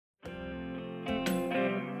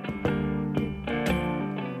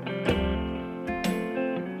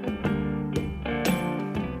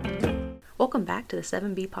Welcome back to the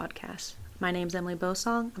 7B podcast. My name's Emily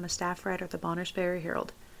Bosong. I'm a staff writer at the Bonners Ferry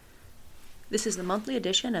Herald. This is the monthly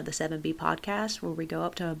edition of the 7B podcast where we go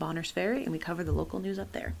up to Bonners Ferry and we cover the local news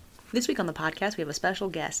up there. This week on the podcast, we have a special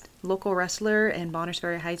guest, local wrestler and Bonners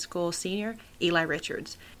Ferry High School senior, Eli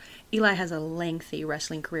Richards. Eli has a lengthy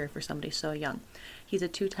wrestling career for somebody so young. He's a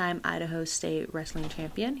 2-time Idaho State wrestling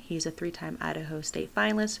champion. He's a 3-time Idaho State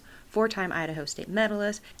finalist, 4-time Idaho State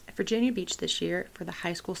medalist. At Virginia Beach this year, for the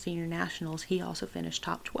high school senior nationals, he also finished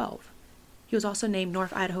top 12. He was also named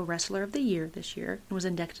North Idaho Wrestler of the Year this year and was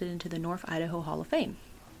inducted into the North Idaho Hall of Fame.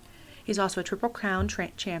 He's also a Triple Crown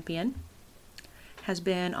champion, has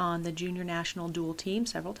been on the junior national dual team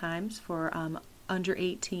several times for under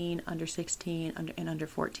 18, under 16, and under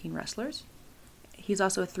 14 wrestlers. He's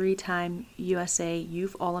also a 3-time USA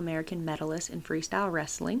Youth All-American medalist in freestyle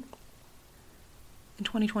wrestling. In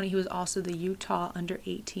 2020, he was also the Utah Under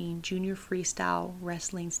 18 Junior Freestyle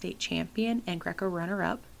Wrestling State Champion and Greco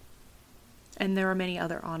runner-up. And there are many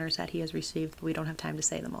other honors that he has received, but we don't have time to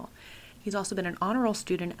say them all. He's also been an honor roll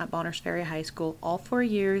student at Bonners Ferry High School all 4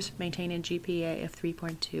 years, maintaining a GPA of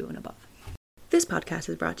 3.2 and above. This podcast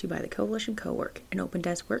is brought to you by the Coalition Co-work, an open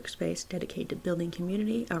desk workspace dedicated to building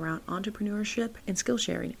community around entrepreneurship and skill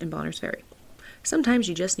sharing in Bonners Ferry. Sometimes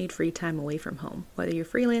you just need free time away from home, whether you're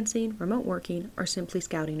freelancing, remote working, or simply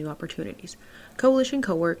scouting new opportunities. Coalition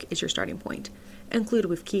Co-work is your starting point. Included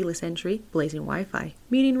with keyless entry, blazing Wi-Fi,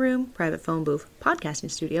 meeting room, private phone booth,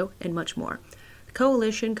 podcasting studio, and much more.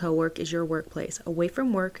 Coalition Co-work is your workplace, away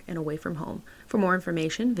from work and away from home. For more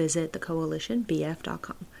information, visit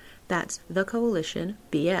thecoalitionbf.com. That's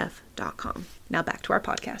thecoalitionbf.com. Now back to our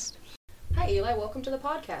podcast. Hi, Eli. Welcome to the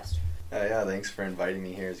podcast. Yeah, thanks for inviting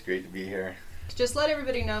me here. It's great to be here. Just let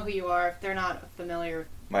everybody know who you are if they're not familiar.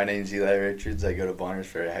 My name's Eli Richards. I go to Bonners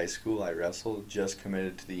Ferry High School. I wrestle, just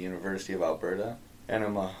committed to the University of Alberta. And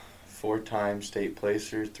I'm a 4-time state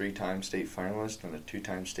placer, 3-time state finalist, and a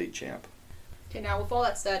 2-time state champ. Okay, now with all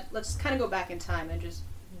that said, let's kind of go back in time and just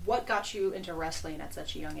what got you into wrestling at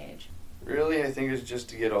such a young age? Really, I think it was just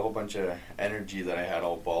to get a whole bunch of energy that I had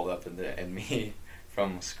all balled up in me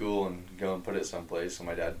from school and go and put it someplace. So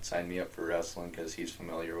my dad signed me up for wrestling because he's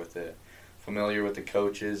familiar with it, familiar with the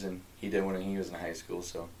coaches, and he did when he was in high school.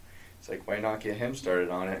 So it's like, why not get him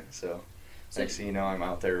started on it? So next thing you know, I'm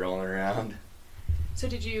out there rolling around. So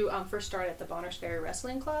did you first start at the Bonners Ferry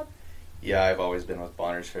Wrestling Club? Yeah, I've always been with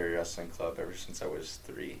Bonners Ferry Wrestling Club ever since I was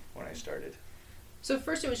 3 when I started. So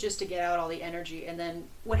first it was just to get out all the energy, and then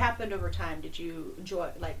what happened over time? Did you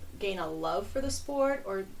gain a love for the sport,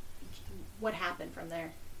 or what happened from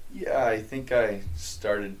there? Yeah, I think I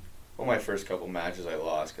started, my first couple matches I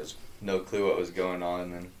lost because no clue what was going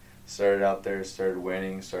on, and started out there, started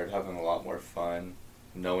winning, started having a lot more fun,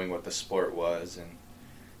 knowing what the sport was, and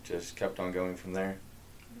just kept on going from there.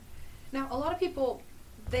 Now, a lot of people,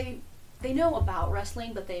 they know about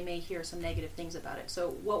wrestling, but they may hear some negative things about it.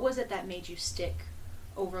 So what was it that made you stick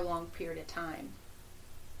over a long period of time?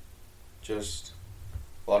 Just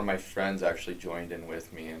a lot of my friends actually joined in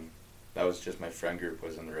with me, and that was just my friend group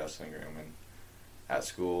was in the wrestling room. And at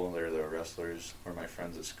school, they're the wrestlers were my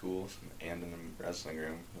friends at school and in the wrestling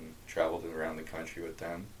room, and traveled around the country with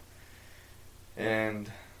them.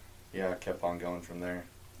 And yeah, kept on going from there.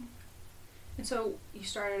 And so you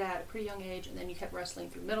started at a pretty young age, and then you kept wrestling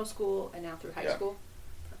through middle school and now through high school.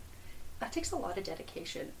 That takes a lot of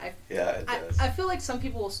dedication. It does. I feel like some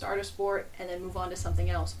people will start a sport and then move on to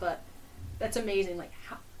something else, but that's amazing. Like,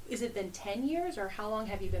 is it been 10 years, or how long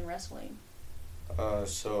have you been wrestling?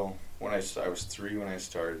 So when I was 3 when I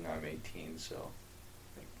started, now I'm 18, so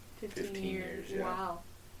like 15 years. Yeah. Wow.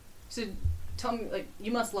 So tell me,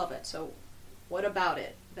 you must love it. So what about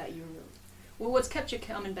it that you? Well, what's kept you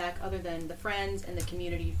coming back other than the friends and the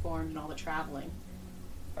community you formed and all the traveling?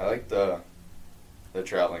 I like the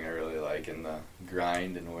traveling I really like, and the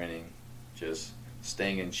grind and winning. Just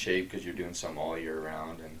staying in shape because you're doing something all year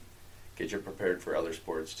round, and get you prepared for other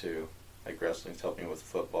sports too. Like wrestling's helped me with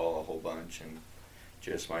football a whole bunch, and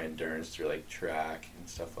just my endurance through track and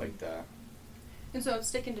stuff like that. And so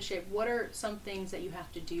sticking to shape, what are some things that you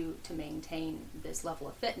have to do to maintain this level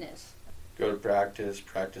of fitness? Go to practice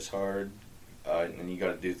hard. And then you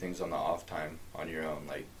got to do things on the off time on your own,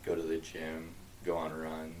 like go to the gym, go on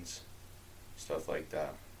runs, stuff like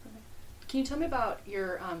that. Okay. Can you tell me about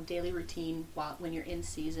your daily routine when you're in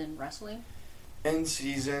season wrestling? In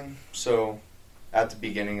season, so at the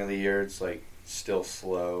beginning of the year, it's still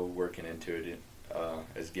slow, working into it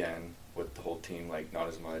again with the whole team, not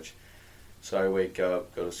as much. So I wake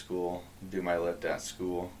up, go to school, do my lift at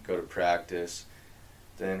school, go to practice,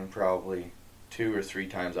 then probably 2 or 3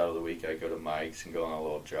 times out of the week I go to Mike's and go on a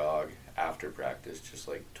little jog after practice, just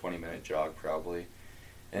like 20-minute jog probably,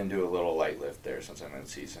 and do a little light lift there since I'm in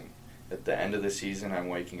season. At the end of the season, I'm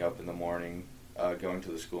waking up in the morning, going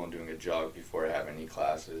to the school and doing a jog before I have any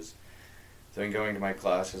classes. Then going to my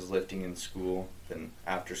classes, lifting in school, then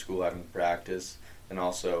after school having practice, and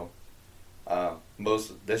also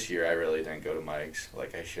this year I really didn't go to Mike's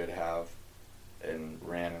like I should have, and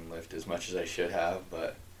ran and lifted as much as I should have,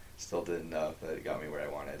 but still did enough that it got me where I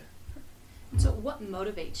wanted. So what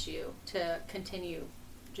motivates you to continue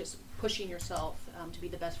just pushing yourself to be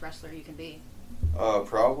the best wrestler you can be?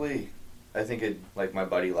 Probably, I think like my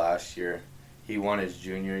buddy last year, he won his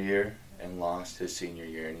junior year and lost his senior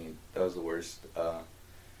year, and that was the worst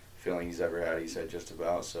feeling he's ever had, he said, just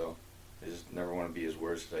about. So I just never want to be as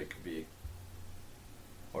worse as I could be,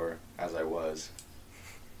 or as I was.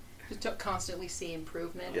 Just to constantly see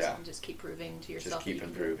improvement, yeah. And just keep proving to yourself. Just keep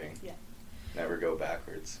improving. Yeah. Never go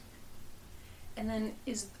backwards. And then,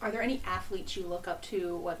 are there any athletes you look up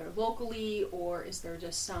to, whether locally, or is there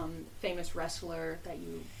just some famous wrestler that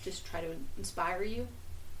you just try to inspire you?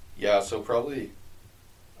 Yeah, so probably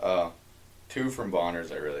 2 from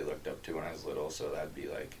Bonners I really looked up to when I was little, so that'd be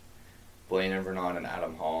like Blaine Vernon and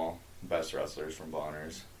Adam Hall, best wrestlers from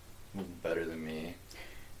Bonners, better than me.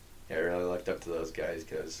 Yeah, I really looked up to those guys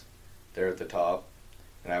because they're at the top,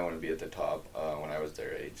 and I want to be at the top when I was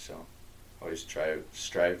their age, so always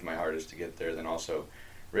strive my hardest to get there. Then also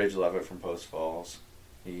Ridge Levitt from Post Falls.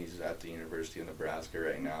 He's at the University of Nebraska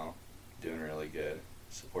right now, doing really good,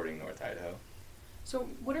 supporting North Idaho. So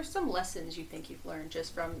what are some lessons you think you've learned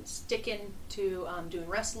just from sticking to doing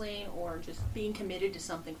wrestling or just being committed to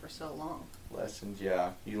something for so long? Lessons,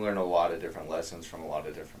 yeah. You learn a lot of different lessons from a lot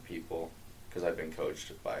of different people, because I've been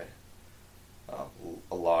coached by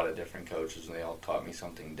a lot of different coaches, and they all taught me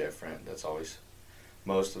something different. That's always,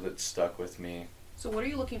 most of it stuck with me. So what are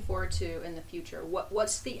you looking forward to in the future?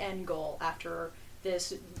 What's the end goal after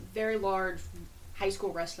this very large high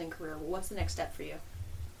school wrestling career? What's the next step for you?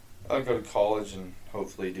 I'll go to college and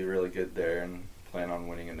hopefully do really good there, and plan on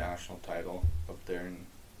winning a national title up there, and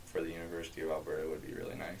for the University of Alberta would be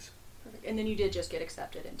really nice. Perfect. And then you did just get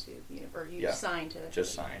accepted into, or you signed to...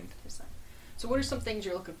 Just signed. So what are some things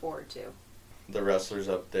you're looking forward to? The wrestlers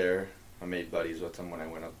up there, I made buddies with them when I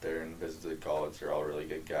went up there and visited college. They're all really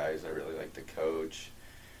good guys. I really like the coach.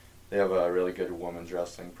 They have a really good women's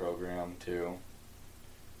wrestling program too.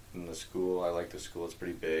 In the school, I like the school. It's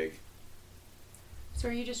pretty big. So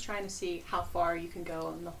are you just trying to see how far you can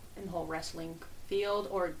go in the whole wrestling field,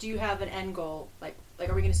 or do you have an end goal? Like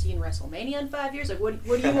are we going to see you in WrestleMania in 5 years? Like what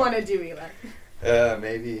do you want to do, Eli?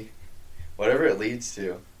 Maybe whatever it leads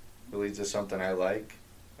to. If it leads to something I like,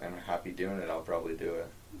 I'm happy doing it, I'll probably do it.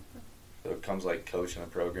 So it comes like coaching a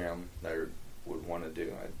program that I would want to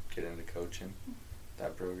do. I'd get into coaching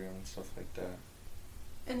that program and stuff like that.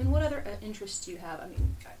 And then what other interests do you have? I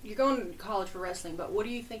mean, you're going to college for wrestling, but what are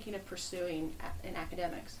you thinking of pursuing in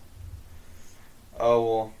academics? Oh,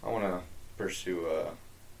 well, I want to pursue,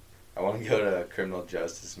 I want to go to criminal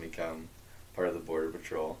justice and become part of the Border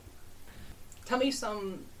Patrol. Tell me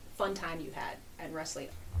some fun time you had at wrestling.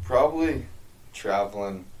 Probably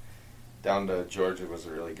traveling down to Georgia was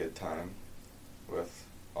a really good time with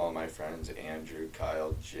all my friends, Andrew,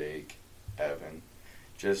 Kyle, Jake, Evan.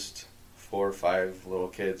 Just 4 or 5 little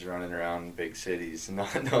kids running around big cities,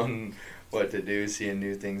 not knowing what to do, seeing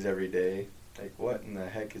new things every day. Like, what in the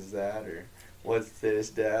heck is that? Or, what's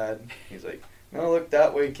this, Dad? He's like, no, look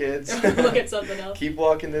that way, kids. Look at something else. Keep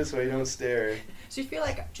walking this way, don't stare. So you feel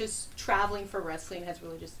like just traveling for wrestling has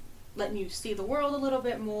really just letting you see the world a little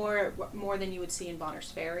bit more than you would see in Bonners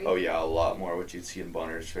Ferry? Oh yeah, a lot more what you'd see in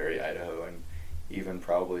Bonners Ferry, Idaho, and even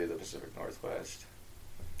probably the Pacific Northwest.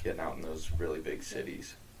 Getting out in those really big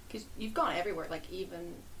cities. Because you've gone everywhere, like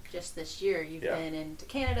even just this year, you've been into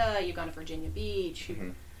Canada, you've gone to Virginia Beach. Mm-hmm.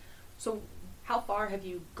 So how far have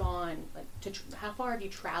you gone, how far have you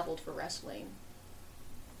traveled for wrestling?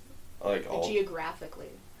 Geographically,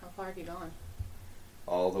 how far have you gone?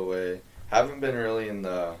 All the way. Haven't been really in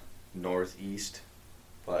the northeast,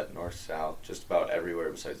 but north-south, just about everywhere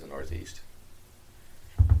besides the northeast.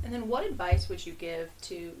 And then what advice would you give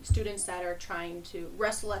to students that are trying to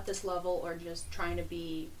wrestle at this level or just trying to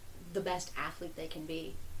be the best athlete they can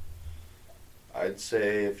be? I'd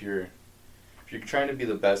say if you're trying to be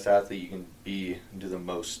the best athlete you can be and do the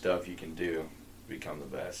most stuff you can do, become the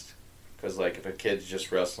best. Because like if a kid's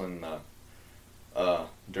just wrestling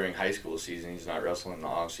during high school season, he's not wrestling in the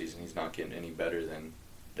off season, he's not getting any better than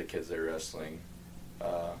the kids that are wrestling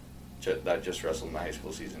that just wrestle in the high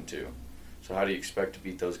school season too. So how do you expect to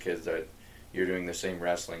beat those kids that you're doing the same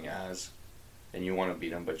wrestling as and you want to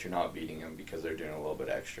beat them, but you're not beating them because they're doing a little bit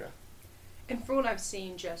extra. And from what I've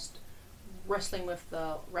seen, just wrestling with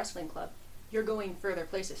the wrestling club, you're going further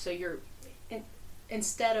places. So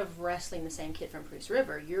instead of wrestling the same kid from Priest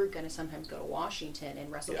River, you're going to sometimes go to Washington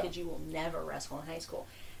and wrestle kids you will never wrestle in high school.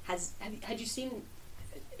 Had you seen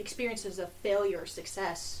experiences of failure or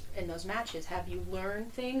success in those matches? Have you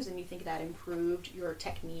learned things and you think that improved your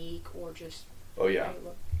technique or just Oh yeah, how you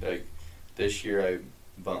look? like this year I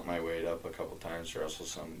bumped my weight up a couple times to wrestle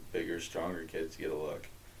some bigger, stronger kids to get a look.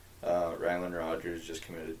 Rylan Rogers just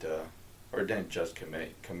committed to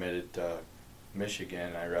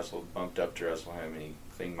Michigan. I bumped up to wrestle him, and he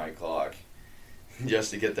cleaned my clock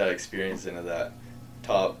just to get that experience into that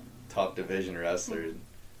top division wrestler.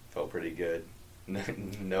 Felt pretty good.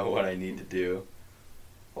 Know what I need to do.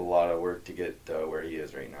 A lot of work to get where he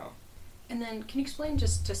is right now. And then can you explain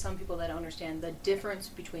just to some people that don't understand the difference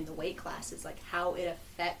between the weight classes, like how it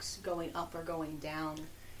affects going up or going down?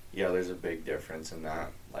 Yeah, there's a big difference in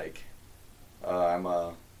that. Like,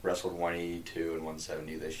 wrestled 182 and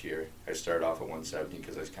 170 this year. I started off at 170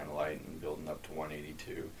 because I was kind of light and building up to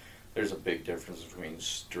 182. There's a big difference between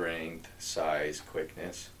strength, size,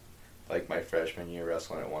 quickness. Like my freshman year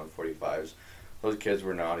wrestling at 145s, those kids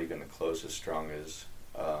were not even close as strong as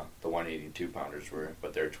the 182 pounders were,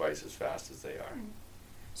 but they're twice as fast as they are.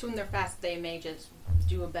 So when they're fast, they may just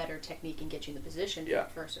do a better technique and get you in the position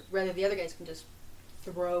first. Rather, the other guys can just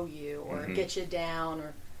throw you or get you down,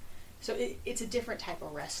 or so it's a different type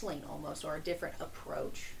of wrestling almost, or a different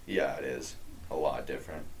approach. Yeah, it is a lot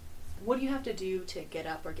different. What do you have to do to get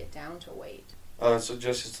up or get down to weight? So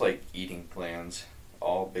it's like eating plans,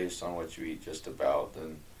 all based on what you eat just about.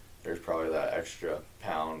 Then there's probably that extra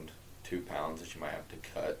pound, 2 pounds that you might have to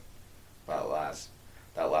cut that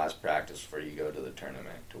last practice before you go to the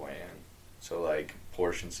tournament to weigh in. So like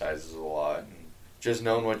portion sizes a lot, and just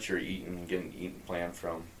knowing what you're eating, getting an eating plan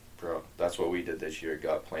from. That's what we did this year.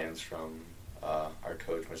 Got plans from our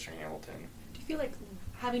coach, Mr. Hamilton. Do you feel like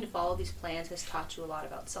having to follow these plans has taught you a lot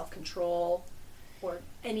about self-control or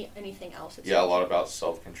anything else? Yeah, a lot about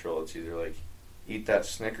self-control. It's either like eat that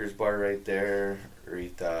Snickers bar right there or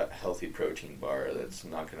eat that healthy protein bar that's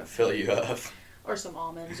not going to fill you up. Or some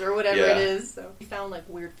almonds or whatever it is. So you found like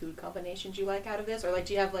weird food combinations you like out of this? Or like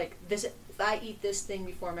do you have like this, if I eat this thing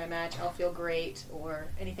before my match, I'll feel great, or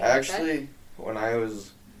anything like that? Actually, when I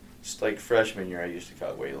was like freshman year, I used to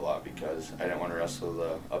cut weight a lot because I didn't want to wrestle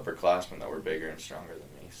the upperclassmen that were bigger and stronger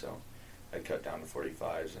than me. So I cut down to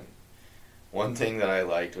 45s. And one thing that I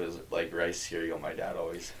liked was like rice cereal my dad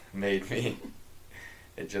always made me.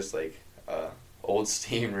 It's just like old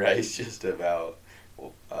steamed rice, just about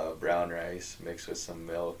brown rice mixed with some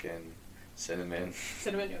milk and cinnamon.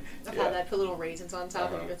 Cinnamon, I've had that. Put little raisins on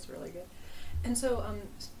top of it. It's really good. And so,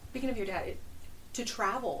 speaking of your dad, to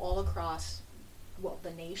travel all across,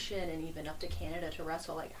 the nation and even up to Canada to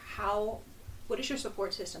wrestle, like what is your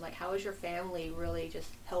support system? Like how is your family really just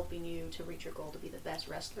helping you to reach your goal to be the best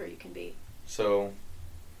wrestler you can be? So,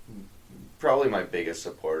 probably my biggest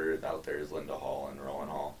supporter out there is Linda Hall and Rowan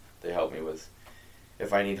Hall. They help me with,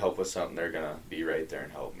 if I need help with something, they're going to be right there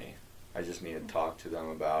and help me. I just need to talk to them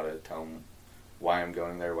about it, tell them why I'm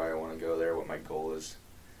going there, why I want to go there, what my goal is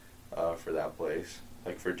for that place.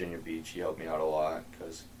 Like Virginia Beach, she helped me out a lot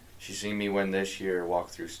because she seen me win this year, walk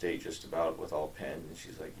through state just about with all pins, and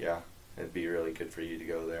she's like, yeah, it'd be really good for you to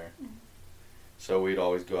go there. Mm-hmm. So we'd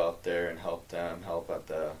always go out there and help them, help at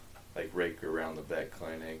the, like, rake around the vet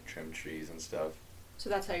clinic, trim trees and stuff.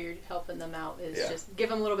 So that's how you're helping them out, is just give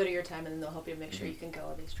them a little bit of your time and then they'll help you make sure you can go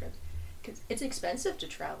on these trips. Cause it's expensive to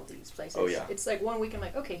travel these places. Oh, yeah. It's like 1 week I'm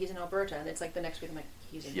like, okay, he's in Alberta, and it's like the next week I'm like,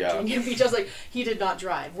 he's in Virginia Beach. I was like, he did not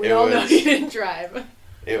drive. We all know he didn't drive.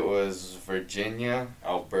 It was Virginia,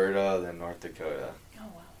 Alberta, then North Dakota. Oh,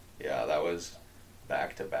 wow. Yeah, that was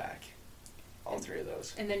back to back. All three of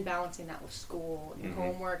those. And then balancing that with school and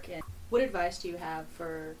homework. And what advice do you have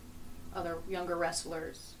for other younger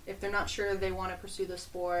wrestlers? If they're not sure they want to pursue the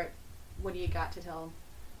sport, what do you got to tell them?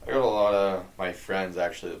 I got a lot of my friends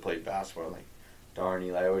actually that played basketball, like, darn,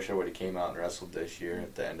 Eli, I wish I would have came out and wrestled this year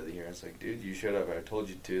at the end of the year. It's like, dude, you should have. I told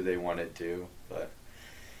you to. They wanted to. But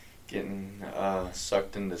getting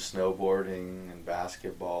sucked into snowboarding and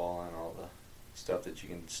basketball and all the stuff that you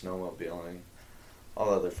can, snowmobiling, all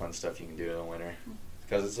the other fun stuff you can do in the winter.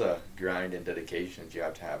 Because it's a grind and dedication that you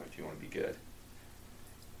have to have if you want to be good.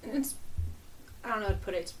 And it's, I don't know how to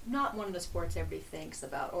put it, it's not one of the sports everybody thinks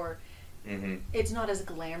about, or it's not as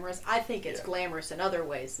glamorous. I think it's glamorous in other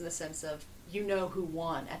ways, in the sense of you know who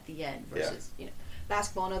won at the end versus,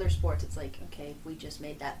 basketball and other sports, it's like, okay, we just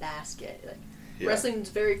made that basket. Like, wrestling's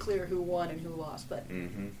very clear who won and who lost, but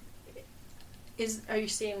are you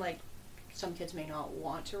seeing, like, some kids may not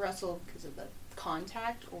want to wrestle because of the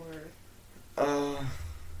contact, or?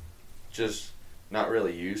 Just not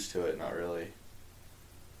really used to it, not really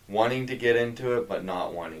wanting to get into it, but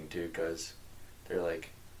not wanting to, because they're like,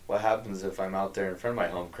 what happens if I'm out there in front of my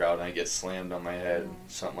home crowd and I get slammed on my head and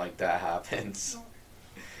something like that happens?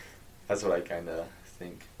 That's what I kind of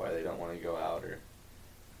think, why they don't want to go out. Or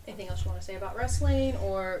anything else you want to say about wrestling,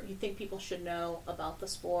 or you think people should know about the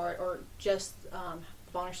sport, or just the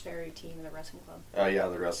Bonners Ferry team and the wrestling club? Yeah,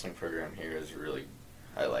 the wrestling program here is really,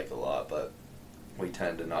 I like a lot, but we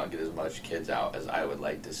tend to not get as much kids out as I would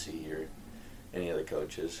like to see, or any of the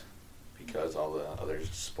coaches, because all the other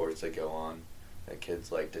sports that go on that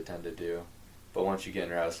kids like to tend to do. But once you get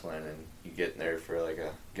in wrestling and you get in there for like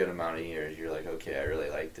a good amount of years, you're like, okay, I really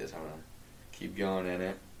like this. I'm going to keep going in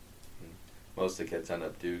it. And most of the kids end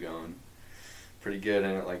up going pretty good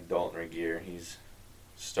in it, like Dalton Regier. He's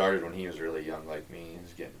started when he was really young like me.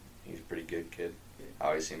 He's a pretty good kid. I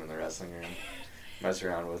always see him in the wrestling room. Mess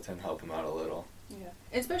around with him, help him out a little. Yeah,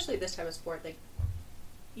 especially this type of sport, like,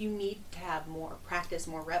 you need to have more practice,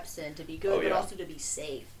 more reps in to be good, but also to be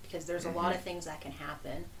safe, because there's a lot of things that can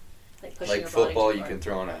happen. Like pushing your body football, too you far. can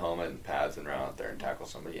throw on a helmet and pads and run out there and tackle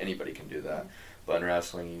somebody. Anybody can do that. But in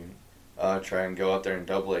wrestling, you try and go out there and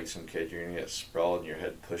double leg some kid, you're going to get sprawled and your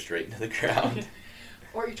head pushed right into the ground.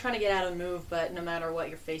 Or you're trying to get out of the move, but no matter what,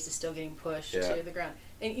 your face is still getting pushed to the ground.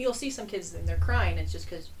 And you'll see some kids and they're crying. It's just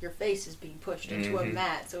because your face is being pushed into a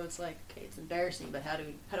mat. So it's like, okay, it's embarrassing, but how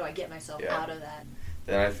do I get myself out of that?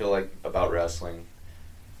 Then I feel like about wrestling,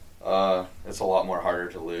 it's a lot more harder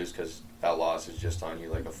to lose, because that loss is just on you.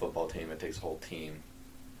 Like a football team, it takes a whole team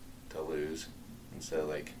to lose instead of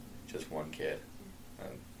like just one kid.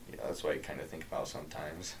 And that's what I kind of think about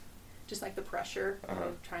sometimes. Just like the pressure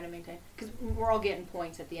of trying to maintain, because we're all getting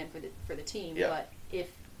points at the end for the team. But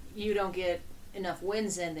if you don't get enough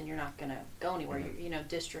wins in, then you're not going to go anywhere. You know,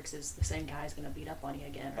 districts is the same guy's going to beat up on you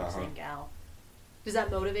again, or the same gal. Does that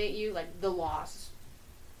motivate you? Like the loss,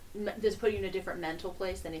 does it put you in a different mental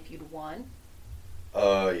place than if you'd won?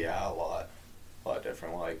 Yeah, a lot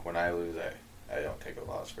different. Like when I lose, I don't take a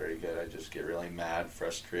loss very good. I just get really mad,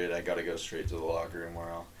 frustrated. I got to go straight to the locker room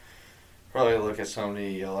where I'll probably look at somebody,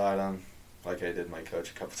 yell at him, like I did my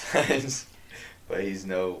coach a couple times. But he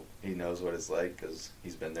knows what it's like, because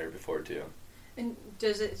he's been there before too. And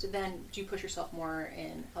do you push yourself more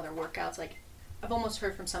in other workouts? Like, I've almost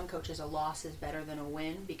heard from some coaches a loss is better than a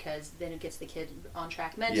win, because then it gets the kid on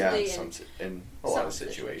track mentally. Yeah, in a lot of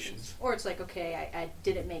situations. Or it's like, okay, I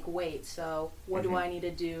didn't make weight, so what do I need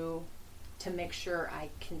to do to make sure I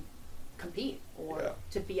can compete, or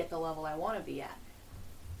to be at the level I want to be at?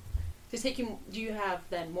 Do you have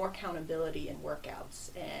then more accountability in workouts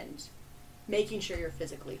and making sure you're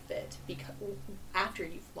physically fit because after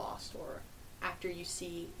you've lost, or after you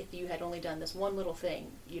see if you had only done this one little thing,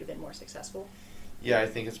 you'd have been more successful? Yeah, I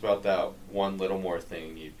think it's about that one little more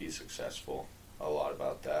thing, you'd be successful. A lot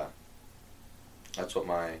about that. That's what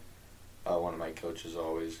one of my coaches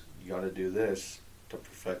always, you got to do this to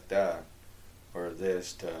perfect that, or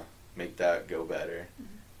this to make that go better.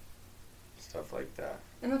 Stuff like that.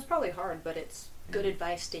 And that's probably hard, but it's good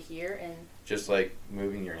advice to hear. And just like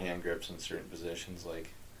moving your hand grips in certain positions,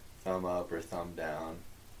 like thumb up or thumb down.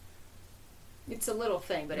 It's a little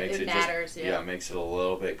thing, but it matters. It makes it a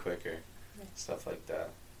little bit quicker. Stuff like that.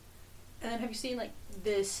 And then have you seen like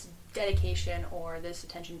this dedication or this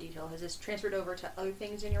attention to detail, has this transferred over to other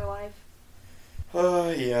things in your life?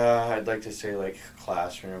 Yeah, I'd like to say like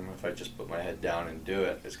classroom. If I just put my head down and do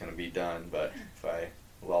it, it's going to be done. But if I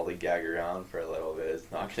lollygag around for a little bit,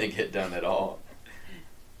 it's not going to get done at all.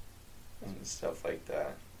 And stuff like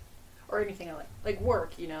that. Or anything like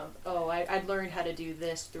work, you know. Oh, I'd learned how to do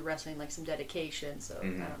this through wrestling, like some dedication. So I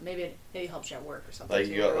don't know, maybe it helps you at work or something. Like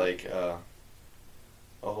you got like a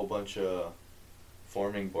whole bunch of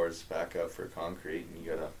forming boards back up for concrete, and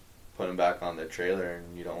you gotta put them back on the trailer,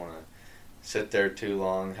 and you don't want to sit there too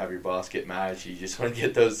long, have your boss get mad at you. You just want to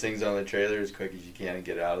get those things on the trailer as quick as you can and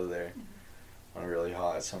get out of there on a really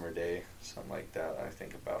hot summer day. Something like that I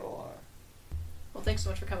think about a lot. Well, thanks so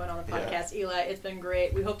much for coming on the podcast, Eli. It's been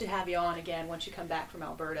great. We hope to have you on again once you come back from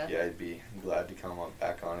Alberta. Yeah, I'd be glad to come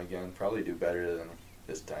back on again. Probably do better than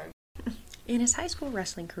this time. In his high school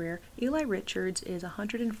wrestling career, Eli Richards is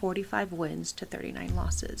 145 wins to 39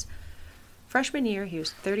 losses. Freshman year, he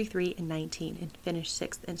was 33-19 and finished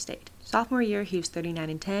 6th in state. Sophomore year, he was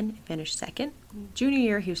 39-10 and finished 2nd. Junior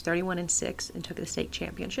year, he was 31-6 and took the state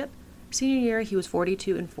championship. Senior year, he was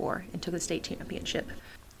 42-4 and took the state championship.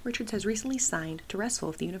 Richards has recently signed to wrestle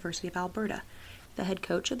with the University of Alberta. The head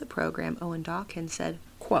coach of the program, Owen Dawkins, said,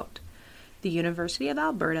 quote, The University of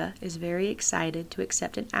Alberta is very excited to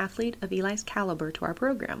accept an athlete of Eli's caliber to our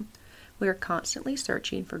program. We are constantly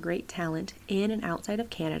searching for great talent in and outside of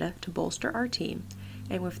Canada to bolster our team,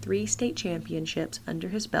 and with 3 state championships under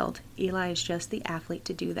his belt, Eli is just the athlete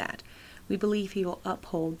to do that. We believe he will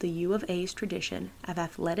uphold the U of A's tradition of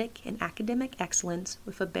athletic and academic excellence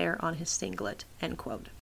with a bear on his singlet, end quote.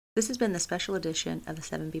 This has been the special edition of the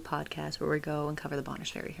 7B podcast where we go and cover the Bonners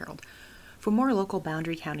Ferry Herald. For more local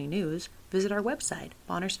Boundary County news, visit our website,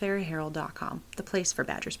 bonnersferryherald.com, the place for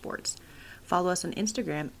Badger sports. Follow us on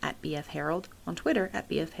Instagram at BF Herald, on Twitter at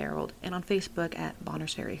BF Herald, and on Facebook at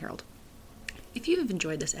Bonners Ferry Herald. If you have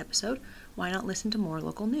enjoyed this episode, why not listen to more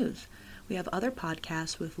local news? We have other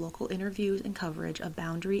podcasts with local interviews and coverage of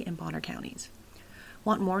Boundary and Bonner counties.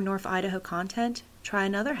 Want more North Idaho content? Try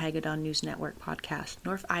another Hagedon News Network podcast,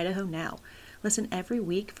 North Idaho Now. Listen every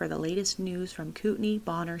week for the latest news from Kootenai,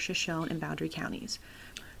 Bonner, Shoshone, and Boundary counties.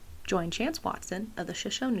 Join Chance Watson of the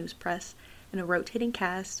Shoshone News Press and a rotating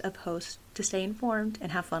cast of hosts to stay informed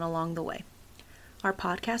and have fun along the way. Our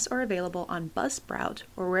podcasts are available on Buzzsprout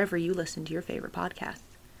or wherever you listen to your favorite podcasts.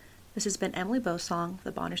 This has been Emily Bosong,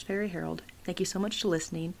 the Bonners Ferry Herald. Thank you so much for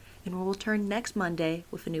listening, and we'll return next Monday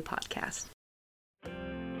with a new podcast.